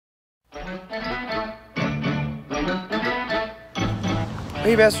Hey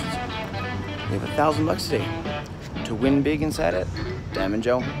bastards, we have $1,000 today to win big inside it. Diamond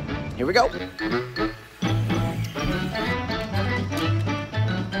Joe, here we go. Starting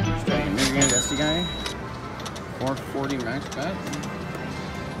a new game, SDGuy, 440 max bet.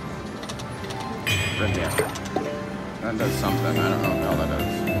 Red bastard. That does something. I don't know what the hell that does.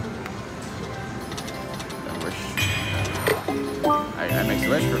 I make the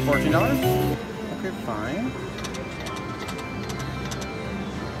wish for $14. Okay, fine.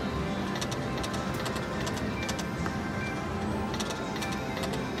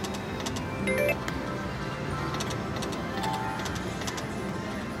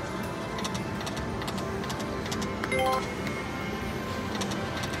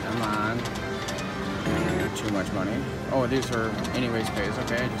 Come on. Too much money. Oh, these are anyways pays.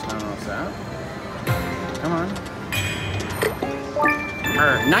 Okay, I just don't know what's that. Come on.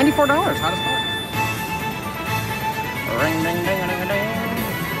 $94. How does that? Ring, ding, ding, ding, ding.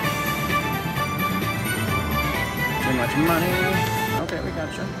 Too much money. Okay, we got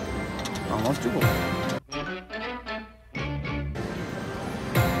you. Almost double.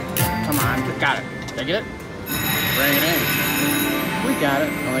 Come on, got it. Did I get it? Bring it in. We got it.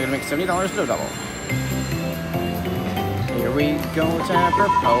 Only gonna make $70 to double. Here we go, Tapper.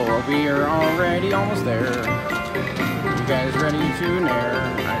 Oh, we are already almost there. You guys ready to nair?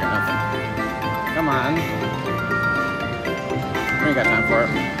 I got nothing. Come on. We ain't got time for it.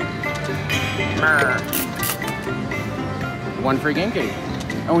 One free game kitty.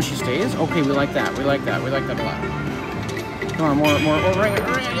 Oh, and she stays? Okay, we like that. We like that. We like that a lot. Come on, more. Oh, ring it,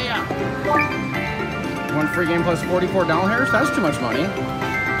 yeah. One free game plus $44. That's too much money.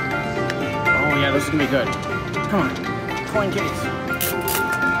 Oh, yeah, this is gonna be good. Come on. Coin kitties.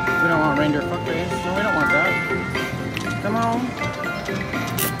 We don't want reindeer fuckface. No, we don't want that. Come on.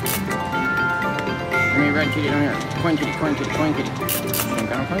 Give me a red kitty down here. Coin kitty, coin kitty, coin kitty. Same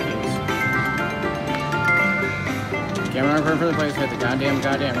kind of coin kitties. Camera for the place. Hit the goddamn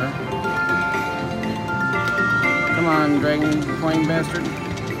her. Come on, dragon coin bastard.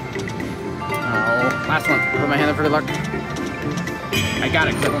 Oh, last one. Put my hand there for good luck. I got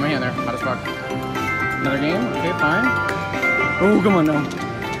it because I put my hand there. Hot as fuck. Another game? Okay, fine. Oh, come on, no.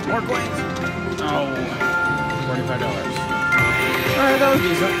 More coins. Oh, $45. Alright, that was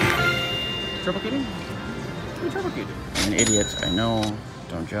decent. Triple kitty? Triple kitty. I'm an idiot, I know.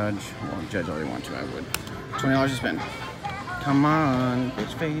 Don't judge. Well, judge all you want to, I would. $20 to spend. Come on,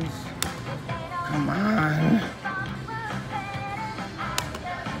 bitch face. Come on.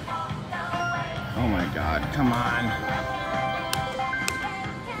 Oh my god, come on.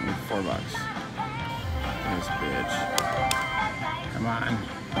 I need $4. This bitch. Come on.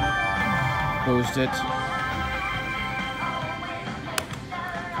 Boost it.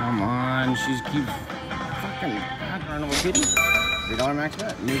 Come on. She's keeps fucking Carnival kitty. $3 max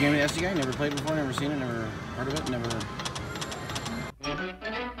bet. New game of SDGuy. Never played before, never seen it, never heard of it, never.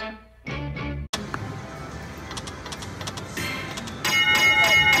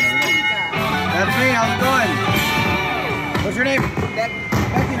 That's me. How's it going? What's your name?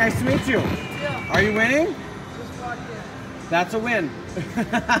 Becky. Nice to meet you. Yeah. Are you winning? Just walked in. That's a win.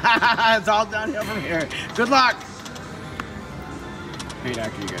 It's all downhill from here. Good luck. Paid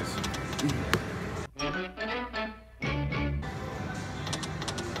after you guys.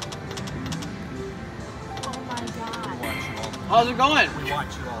 Oh my god. We watch you all. How's it going? We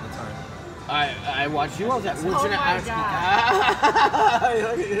watch you all the time. I watch you all the time. Oh my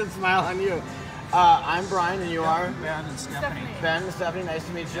Look at you, smile on you. I'm Brian, and you are? Ben and Stephanie. Ben and Stephanie, nice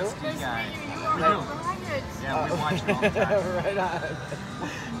to meet you. SDGuy. Yeah, we watch you all the time. Right on.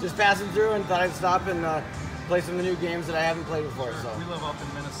 Just passing through and thought I'd stop and play some of the new games that I haven't played before. So We live up in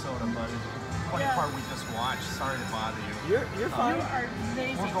Minnesota, but the funny part we just watched. Sorry to bother you. You're fine. You are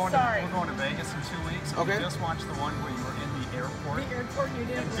amazing. We're going to Vegas in 2 weeks. Okay. We just watched the one where you were in the airport. The airport, you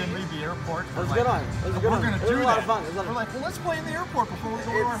didn't Didn't leave the airport. It was a good one. It was a good one. We're going to It do was a lot of that. fun. We're like, well, let's play in the airport before we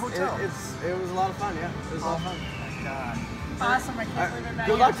go to our hotel. It was a lot of fun, yeah. It was a lot of fun. Oh my God. Awesome, I can't believe it.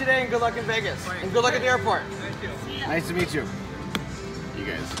 Good luck today and good luck in Vegas. And good luck at the airport. Thank you. Nice to meet you. You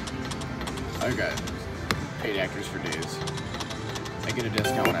guys. I've got paid actors for days. I get a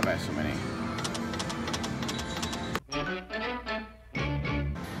discount when I buy so many.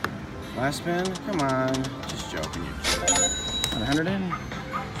 Last spin? Come on. Just joking, you kid. 100 in?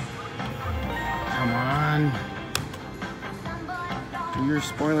 Come on. Do your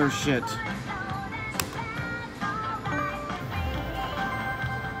spoiler shit.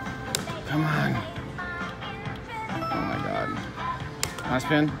 Come on. Oh my god. Last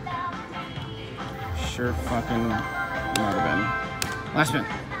spin? Sure fucking might have been. Last spin.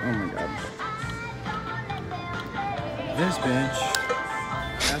 Oh my god. This bitch.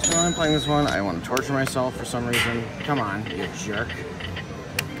 That's why I'm playing this one. I want to torture myself for some reason. Come on, you jerk.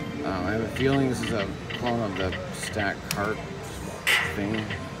 I have a feeling this is a clone of the stack cart thing,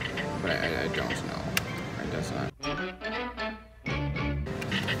 but I don't know. It does not.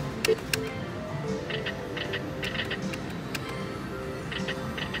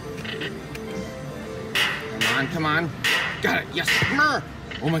 Come on. Got it. Yes. Murr.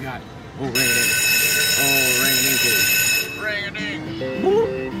 Oh my god. Oh, ring it in. Oh, ring it in, kitty. Ring it in.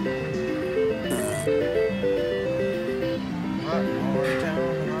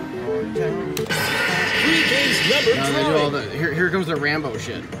 Now they do all the. Here comes the Rambo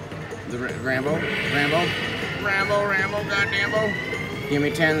shit. The Rambo. Goddambo. Give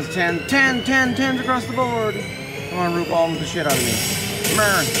me 10s, 10s across the board. Come on, Root Ball the shit out of me.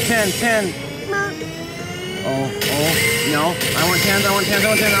 Murr. 10. Murr. Oh, no. I want 10s.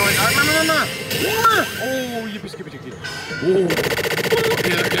 Oh, yippee skippy ticky. Oh,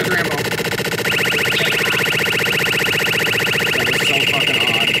 there's Rambo. That was so fucking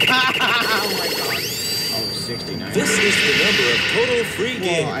odd. Oh my god. Oh, 69. This is the number of total free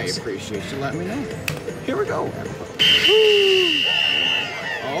games. Well, I appreciate you letting me know. Here we go.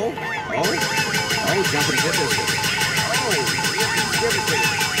 Oh, jumping dip this. Oh, yippee skippy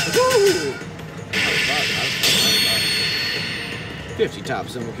ticky. Woo! 50 top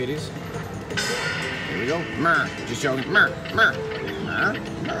symbol kitties. Here we go. Murr. Just joking. Murr.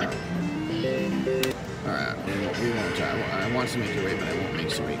 Alright. We won't try. I want to make you wait, but I won't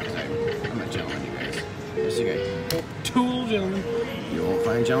make you wait because I'm a gentleman, you guys. Where's the guy? Tool gentleman. You won't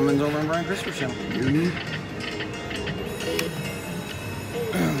find gentlemen over on Brian Christopher's channel.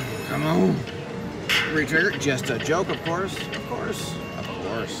 Come on. Retrigger. Just a joke, of course.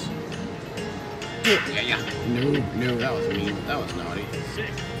 Yeah. No, that was mean. That was naughty.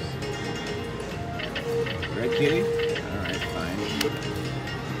 Red kitty? Alright, fine.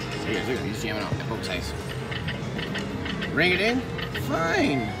 Look at he's jamming off. That boat's ice. Ring it in?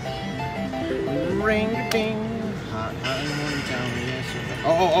 Fine. Ring a ding. Hot in the morning town. Yes.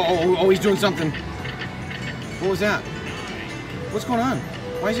 Oh, he's doing something. What was that? What's going on?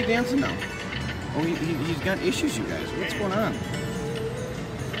 Why is he dancing now? Oh, he's got issues, you guys. What's going on?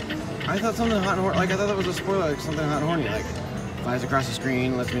 I thought something hot and horny, like I thought that was a spoiler, like something hot and horny, like flies across the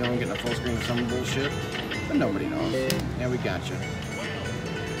screen, lets me know I'm getting a full screen of some bullshit, but nobody knows. Yeah, we got you.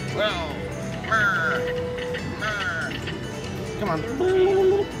 Well, come on.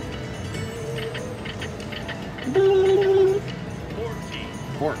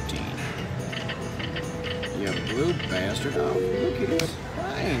 14. You blue bastard. Oh, look at this.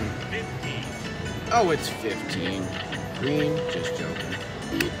 Fine. Oh, it's 15. Green, just joking.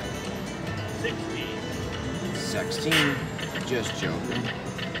 16, just joking.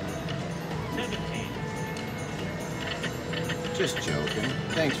 17. Just joking.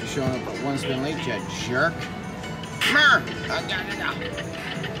 Thanks for showing up at one spin late, you jerk.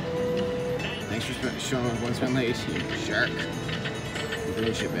 Thanks for showing up at one spin late, you jerk.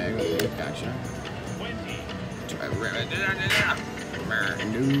 Green shit bag, okay, gotcha.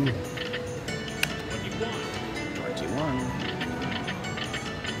 21.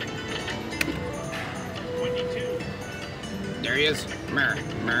 There he is. No.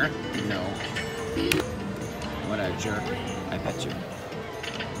 What a jerk. I bet you.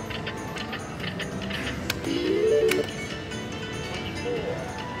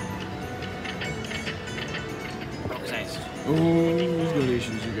 Nice. Oh, these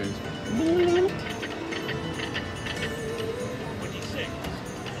donations, you guys.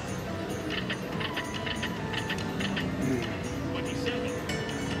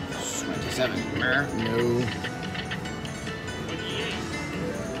 27. No.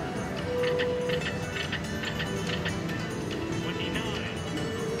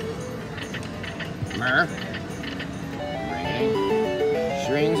 29. Ringing.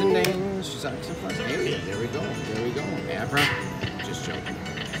 Strings and dings. Sucks and fuss. Hey, there we go. Abra. Just joking.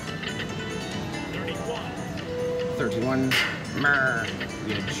 31.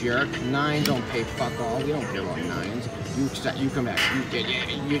 You jerk. 9 don't pay fuck all. We don't care about 9s. You come back.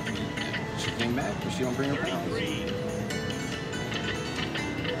 She came back, but she don't bring her pals.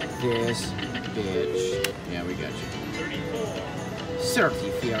 This bitch. Yeah, we got you. 34.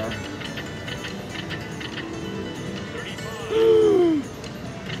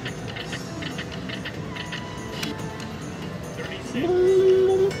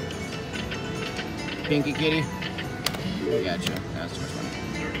 Pinky kitty. We got you. That's too much money.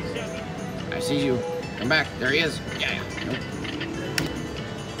 I see you. Come back. There he is. Yeah. Nope.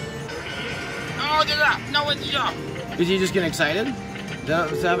 Oh, there's that. No, it's yeah. Is he just getting excited?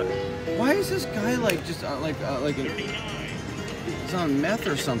 Why is this guy like just it's on meth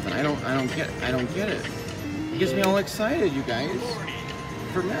or something? I don't get it. It gets me all excited, you guys,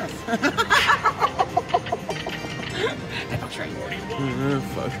 for meth. That's right.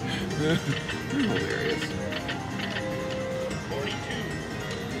 Fuck. Hilarious.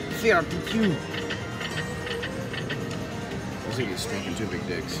 42. Looks like he's stroking two big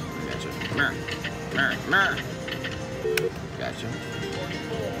dicks. Gotcha. Gotcha.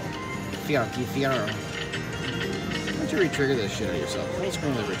 Fiaro. Why don't you re-trigger this shit out of yourself? Full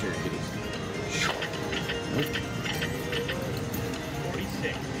screen like re-trigger kitties. Nope.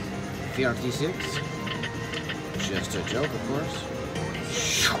 46. Just a joke, of course.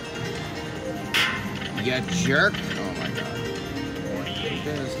 You jerk. Oh my god.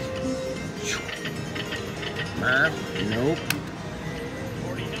 Pissed. Nope.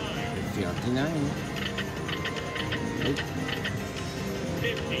 59. Nope.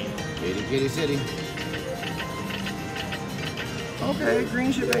 Kitty City. Okay,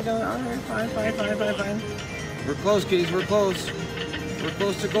 green shit back down. Alright, fine. We're close, kitties, we're close. We're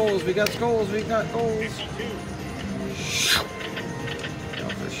close to goals. We got goals. Oh,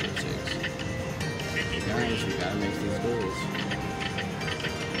 for shit's sakes. Guys, we gotta make these goals.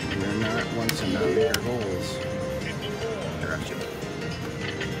 We're not once and not make our goals.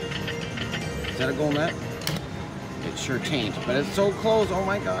 Is that a goal net? It sure tain't, but it's so close. Oh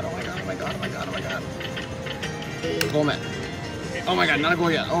my god. Goal net. Oh my god, not a goal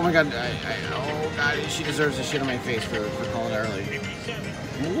yet. Oh my god. Oh god, she deserves the shit on my face for calling early.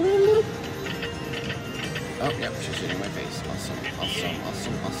 Oh, yep, she's shitting my face. Awesome.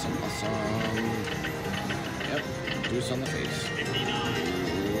 Yep, deuce on the face.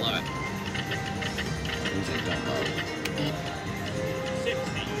 Love it. Things I don't love.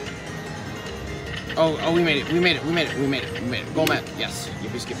 Oh, we made it. Goal met. Yes.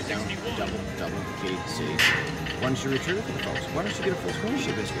 Yippee, skip it down. Double, Kitty City. Why don't you return it to the folks? Why don't you get a full screen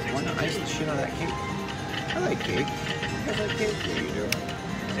shit biscuit? Why not ice the shit out of that cake? I like cake. You guys like cake? Yeah, you do.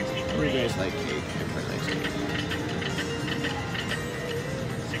 You guys like cake. Everybody likes cake.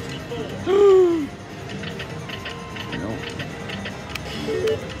 No.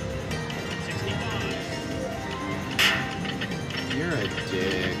 You're a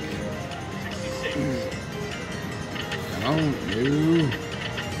dick. Come on, you.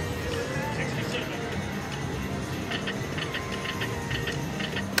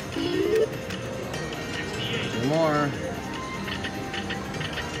 Two more.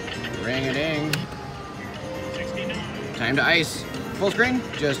 Ring-a-ding. Time to ice. Full screen?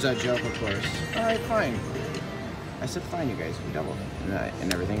 Just a joke, of course. Alright, fine. I said fine, you guys. We doubled.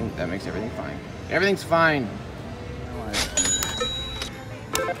 And everything, that makes everything fine. Everything's fine.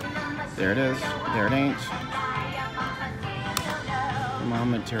 There it is. There it ain't. Come on,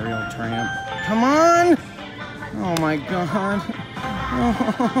 material tramp. Come on! Oh my god.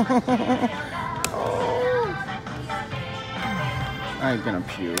 Oh. I'm gonna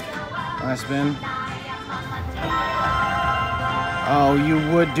puke. Last spin. Oh, you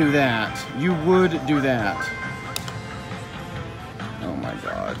would do that. You would do that. Oh my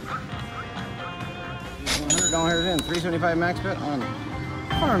god. $100 in. $375 max bet on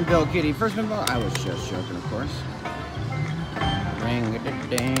Farmville kitty. First spin ball. I was just joking, of course.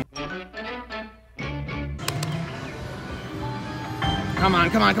 Ring-a-ding. Come on.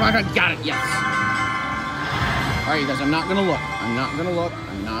 Got it. Yes. All right, you guys. I'm not gonna look. I'm not going to look.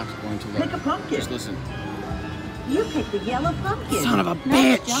 Pick a pumpkin. Just listen. You picked the yellow pumpkin. Son of a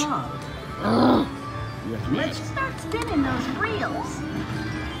nice bitch. Job. Let's start spinning those reels.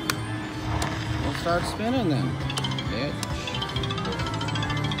 We'll start spinning then, bitch.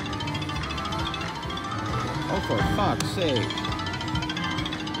 Oh, for fuck's sake.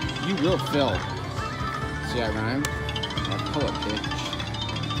 You will fill. See, I rhyme? I'll pull it, bitch.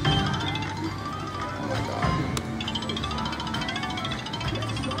 Oh my god.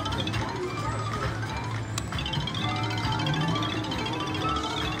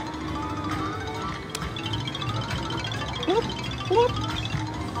 Whoop.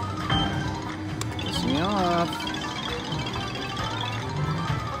 Piss me off.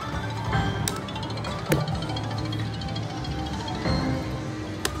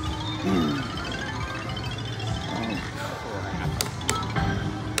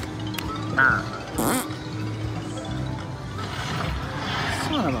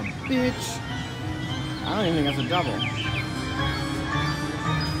 Son of a bitch. I don't even think that's a double.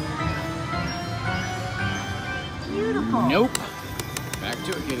 Beautiful. Nope. Back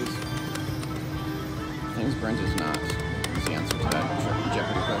to it, kiddies. Things Brent is not. Is the answer to that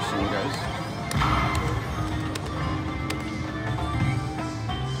Jeopardy question, you guys.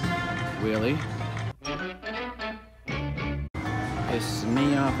 Wheelie. Piss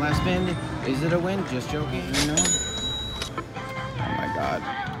me off. Last spin. Is it a win? Just joking, you know? Oh my god.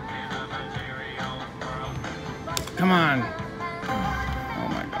 Come on. Oh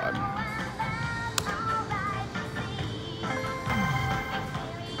my god.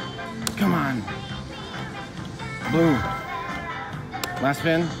 Come on. Blue. Last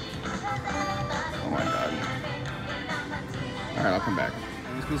spin. Oh my god. Alright, I'll come back.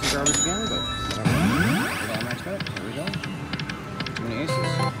 This piece of garbage again, but whatever. Get all maxed out. Here we go. Too many aces.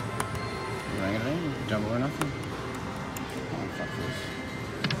 Ring it in. Double or nothing. Oh, fuck this.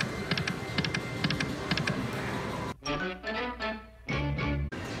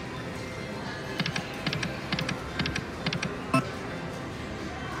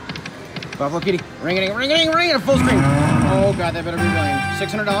 Buffalo Kitty, ring it, full screen. Oh god, that better be brilliant.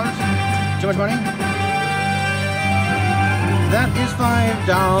 $600? Too much money? That is $5.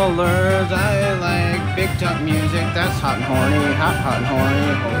 I like big top music. That's hot and horny, hot and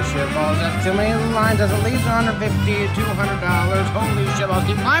horny. Holy shit balls, that's too many lines. That's at least $150 to $200. Holy shit balls,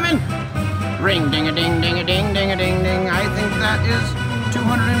 keep climbing. Ring, ding a ding, ding a ding, ding a ding ding. I think that is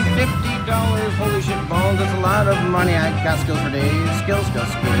 $250. Holy shit balls, that's a lot of money. I got skills for days. Skills.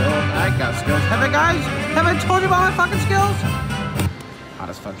 I got skills. Have I, guys? Have I told you about my fucking skills? Hot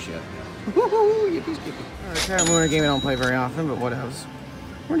as fuck shit. Woohoo, yippee skippy. Alright, Carnival Lunar game I don't play very often, but what else?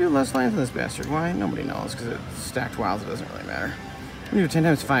 We're gonna do less lines than this bastard. Why? Nobody knows, because it's stacked wilds, it doesn't really matter. We're gonna do 10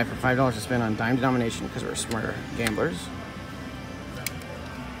 times 5 for $5 to spend on dime denomination, because we're smarter gamblers.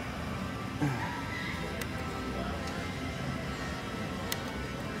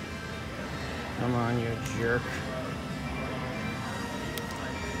 Come on, you jerk.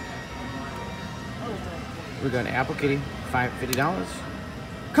 We got an Apple Kitty, $50.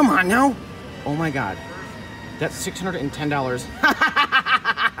 Come on now! Oh my god. That's $610.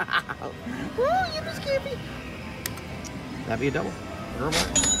 Woo, you just can't be. That'd be a double.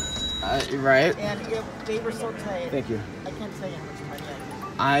 Right? And they were so tight. Thank you. I can't tell you how much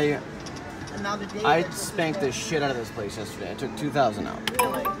money and now the day I spanked the shit out of this place yesterday. I took $2,000 out.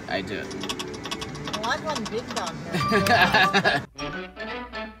 Really? I did. Well, I've won big down here.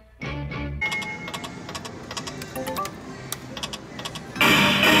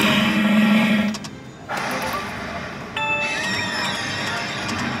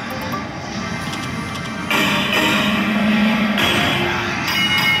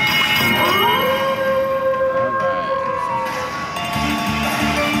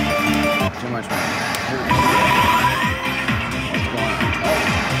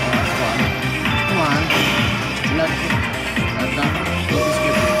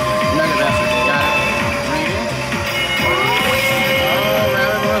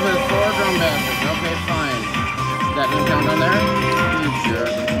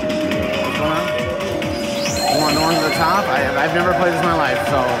 I've never played this in my life,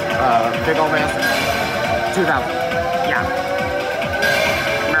 so big old bastard. 2,000. Yeah.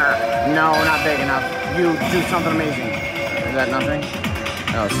 No, not big enough. You do something amazing. Is that nothing?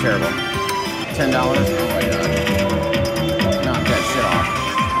 That was terrible. $10. Oh my god. Knock that shit off.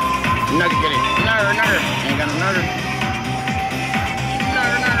 Nugget, get it. Nugger. Ain't got no nugger.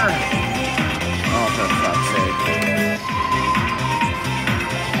 Nugger. Oh, for fuck's sake.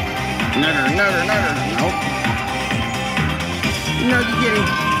 Nugger. Nope. Nuggy kitty.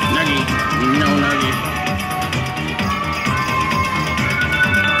 Nuggy. No nuggy.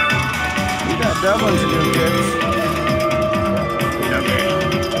 We got doubling to do, kids. Nuggy.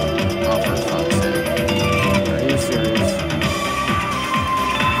 Oh, for fuck's sake. Are you serious?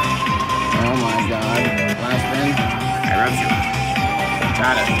 Oh my god. Last spin. I rubbed you.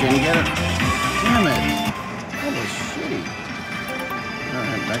 Got it. Didn't get it. Damn it. That was shitty.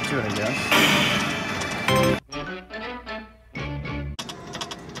 Alright, back to it, I guess.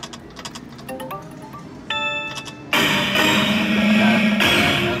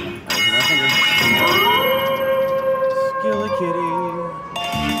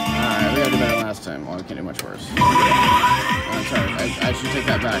 Well, we can't do much worse. Sorry, I should take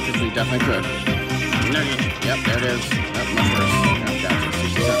that back because we definitely could. Nugget. Yep, there it is. That's much worse. Yep, gotcha.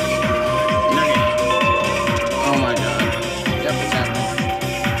 67. Nugget. Oh my god. Yep, it's happening.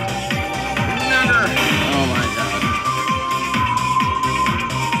 Nugger. Oh my god.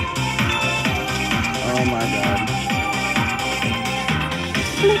 Oh my god.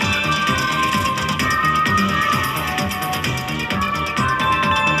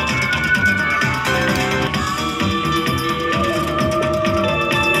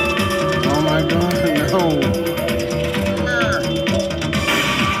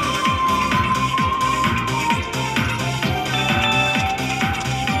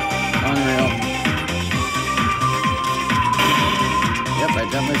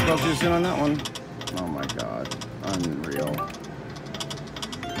 too soon on that one. Oh my god. Unreal.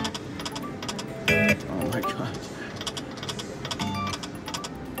 Oh my god.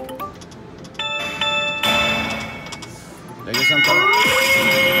 Did I get something?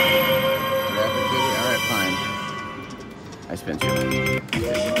 Rapid kitty? Alright, fine. I spent 2.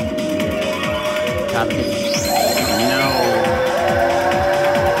 Top kitty. No.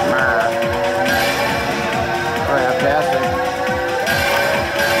 Fantastic.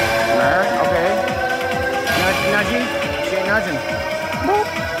 Okay. Nudgy. She ain't nudging.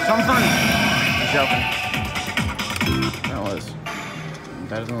 Some fun. I'm joking. That was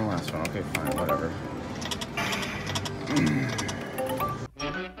better than the last one. Okay, fine. Whatever.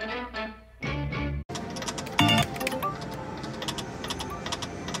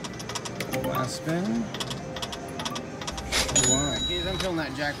 Last spin. Alright, guys, I'm filling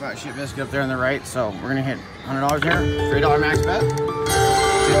that jackpot shit biscuit up there on the right, so we're gonna hit $100 here, $3 max bet. See if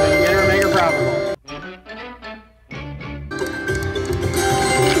we can get her and make her profitable.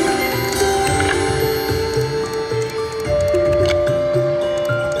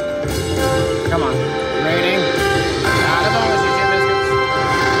 Come on, rating. Out of bonus, you shit biscuits.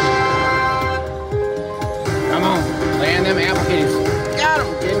 Come on, land them apple kitties. Got them,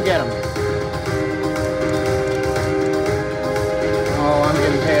 didn't get them. Oh, I'm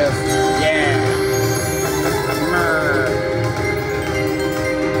getting pissed. Yeah.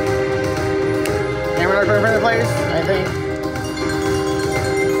 Camera not going to the place, I think.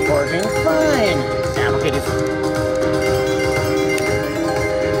 Working fine. Apple kitties.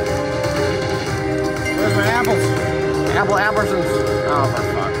 Where's my apples? Apple Appersons. Oh, for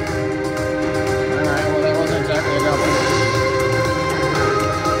fuck. Alright, well, that wasn't exactly a double.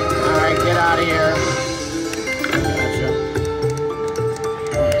 Alright, get out of here. Gotcha.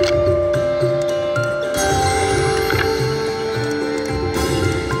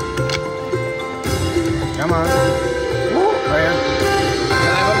 Come on. Right here.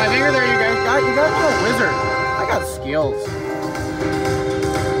 Can I put my finger there, you guys? You got a wizard. I got skills.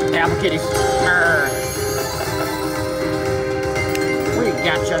 Apple kitties. Arr. We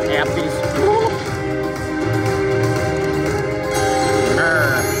gotcha, apple kitties.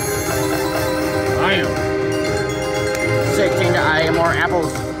 Arr. I am. 16 to I more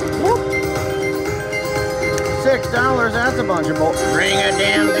apples. $6, that's a bunch of bull. Ring a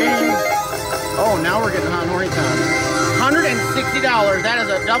damn ding. Oh, now we're getting hot and horny time. $160. That is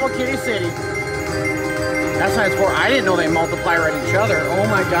a double kitty city. That's times 4. I didn't know they multiply right each other. Oh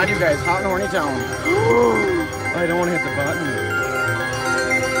my god, you guys, hot and horny town. I don't want to hit the button.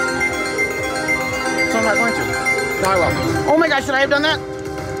 So I'm not going to. No, I will. Oh my gosh, should I have done that?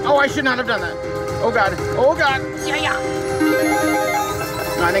 Oh, I should not have done that. Oh god. Oh god. Yeah.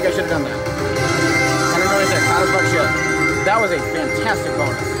 No, I think I should have done that. 126. Hot as fuck shit. That was a fantastic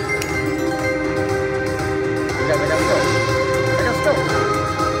bonus. I got skills.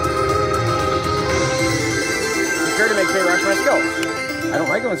 Security makes me rush my skills. I don't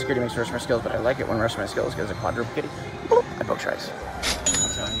like it when security makes me rush my skills, but I like it when rush my skills because a quadruple kitty. Boop, I poke tries.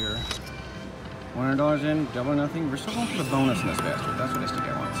 What's out here? $100 in, double nothing. We're still going for the bonus in this bastard. That's what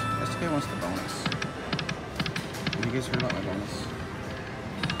SDGuy wants. SDGuy wants the bonus. Have you guys heard about my bonus?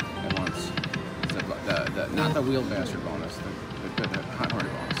 It wants the not the wheel bastard bonus, the hot horny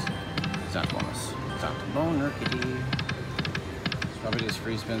bonus. It's not the bonus. Top to boner kitty. It's probably just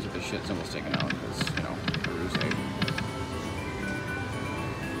free spins with the shit symbols taken out because, you know, Peru's egg.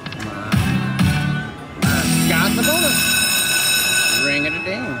 Come on. Got the bonus! Ring it a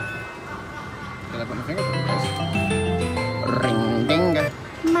ding. Did I put my finger through this? Ring ding.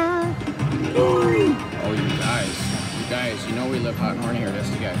 Oh, you guys, you know we live hot and horny here at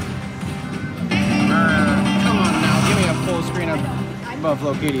SDGuy. Come on now, give me a full screen of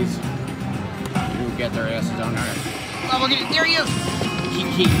Buffalo Kitties. Get their asses on there. Oh, look at it. There he is.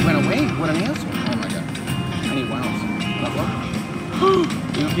 He went away. What an asshole. Oh my god. I need wounds. Buffalo.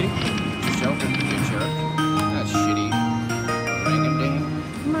 You kitty? Just joking. Good shirt. That's shitty. Ring and ding.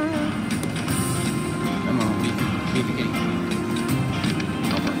 Come on, beefy kitty.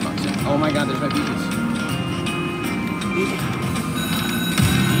 Oh, for fuck's sake. Oh my god, there's my beefies. Beefy.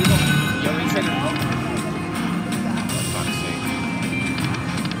 Evil. You already said it. For fuck's sake.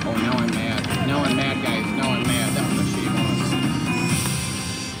 Oh, now I'm mad. Now I'm mad, guys. Now I'm mad. That was a shitty bonus.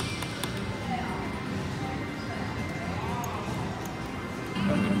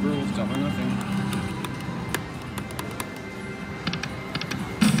 Fucking rules, double nothing.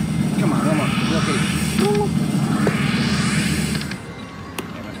 Come on. Real kitty.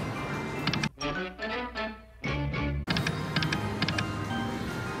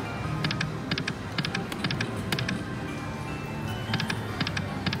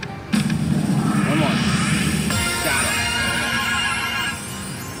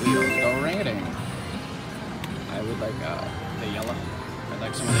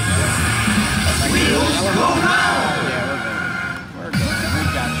 like some of the yellow. Like the yellow. Yeah, we're good. We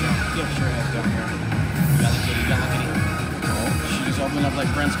got you. Get your head down here. Yellow kitty, yellow kitty. Oh, she's opening up like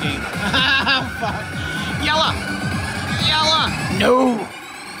Brent's gate. Fuck. Yellow! Yellow! No!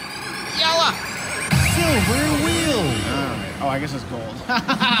 Yellow! Silver wheel. Oh, I guess it's gold.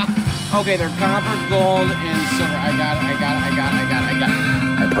 Okay, they're copper, gold, and silver. I got it.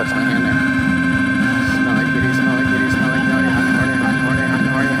 I put my hand there. Smell like kitty, smell like kitty, smell like kitty.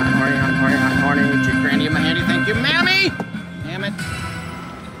 Hot, horny. Chick Grandy in my handy. Thank you, mammy! Damn it.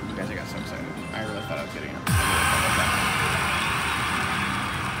 You guys, I got so excited. I really thought I was getting it.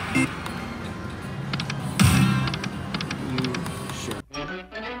 Sure.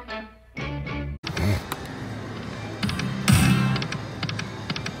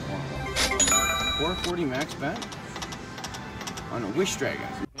 440 max bet on a Wish Dragon.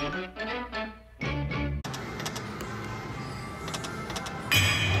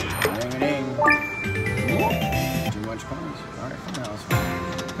 Ding-a-ding. Too much coins. Alright, fine, that was fine.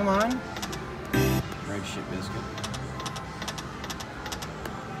 Come on. Red shit biscuit.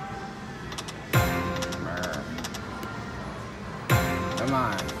 Come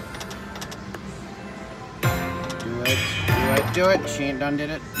on. Do it. She ain't done did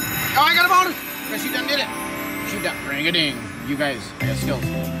it. Oh, I got a bonus! Because she done did it. She done. Ring-a-ding. You guys, I got skills.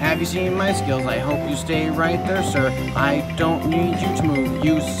 Have you seen my skills? I hope you stay right there, sir. I don't need you to move.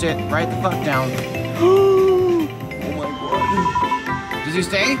 You sit right the fuck down. Oh my god. Does he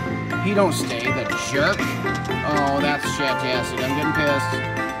stay? He don't stay, the jerk. Oh, that's shit-tastic. I'm getting pissed.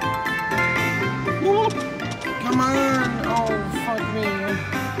 Come on. Oh, fuck me.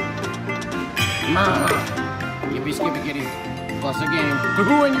 Yippee skippy kitty. Plus a game.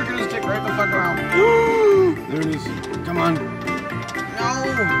 Ooh, and you're gonna stick right the fuck around. Ooh, there it is. Come on. No.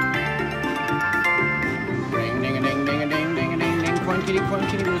 Ring, ding a ding, ding a ding, ding a ding, ding. Coin kitty,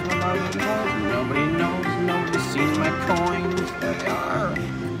 where's my love and coins? Nobody knows, nobody's seen my coins. There they are.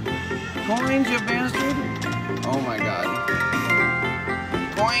 Coins, you bastard. Oh my god.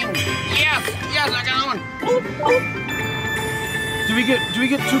 Coin. Yes, I got one. Boop, boop. Do we get 2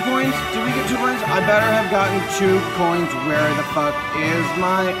 coins? I better have gotten 2 coins. Where the fuck is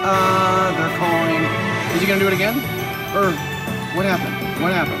my other coin? Is he gonna do it again? Or what happened?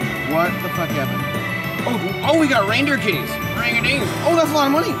 What the fuck happened? Oh, we got reindeer kitties. Ring-a-ding. Oh, that's a lot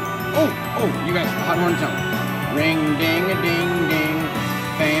of money. Oh, you guys, hot horn tone. Ring-ding-a-ding-ding.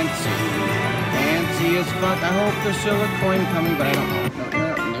 Fancy as fuck. I hope there's still a coin coming, but I don't know.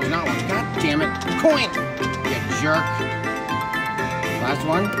 No, there's not one. God damn it. Coin! You jerk. Last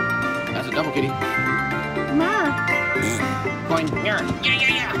one. That's a double kitty. Ma. Coin. Yeah. Damn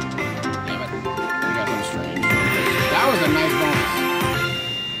it. You guys are strange. That was a nice bonus.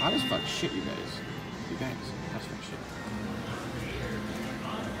 Hot as fuck shit, you guys. Hot as fuck shit.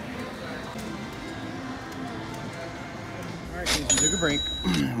 Alright, guys, we took a break.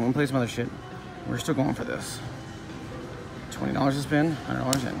 We'll play some other shit. We're still going for this. $20 to spin,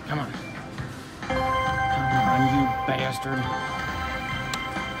 $100 in. Come on. Come on, you bastard.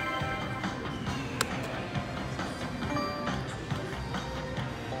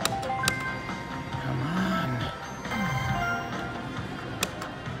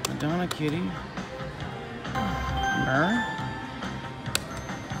 Madonna kitty.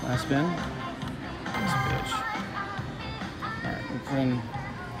 Last spin. This bitch. Alright, we'll put in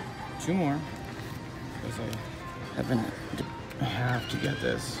 2 more. Because I have to get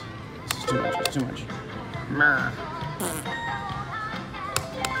this. This is too much. It's too much.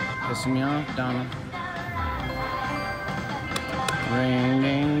 Pissing me off, Donna. Ring,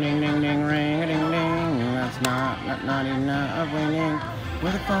 ding, ding, ding, ding, ring, ding, ding. That's not enough ringing.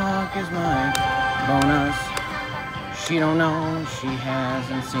 Where the fuck is my bonus? She don't know, she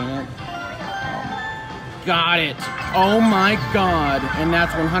hasn't seen it. Got it! Oh my god! And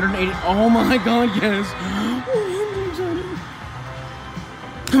that's 180. Oh my god, yes! Oh, I'm so excited.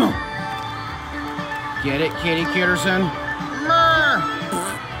 Come on! Get it, Kitty Kitterson?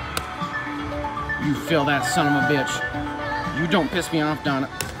 You feel that son of a bitch. You don't piss me off, Donna.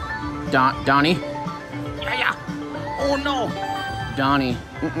 Donnie? Yeah. Oh no! Donnie.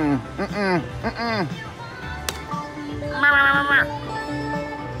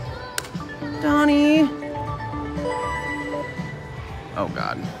 Donnie. Oh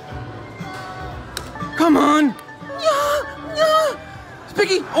god. Come on. Yeah.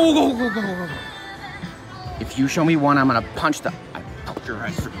 Spicky. Oh, go. If you show me one, I'm gonna punch I poked your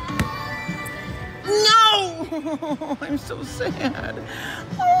eyes through. No! I'm so sad.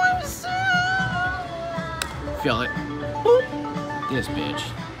 Oh, I'm sad. Feel it. Boop. This bitch.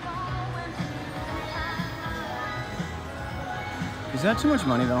 Is that too much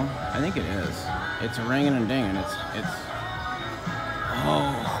money though? I think it is. It's ringing and dinging. It's.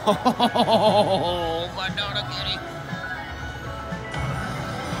 Oh, Madonna kitty.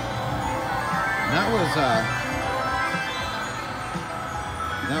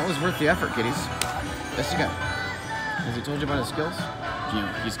 That was worth the effort, kiddies. SDGuy. Has he told you about his skills? You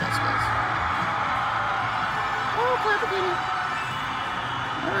know, he's got skills. Oh, clap kitty.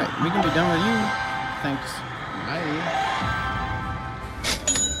 All right, we can be done with you. Thanks. Bye.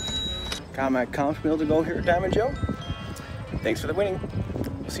 Got my comp wheel to go here at Diamond Joe. Thanks for the winning.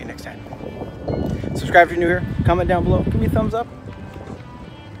 We'll see you next time. Subscribe if you're new here. Comment down below. Give me a thumbs up.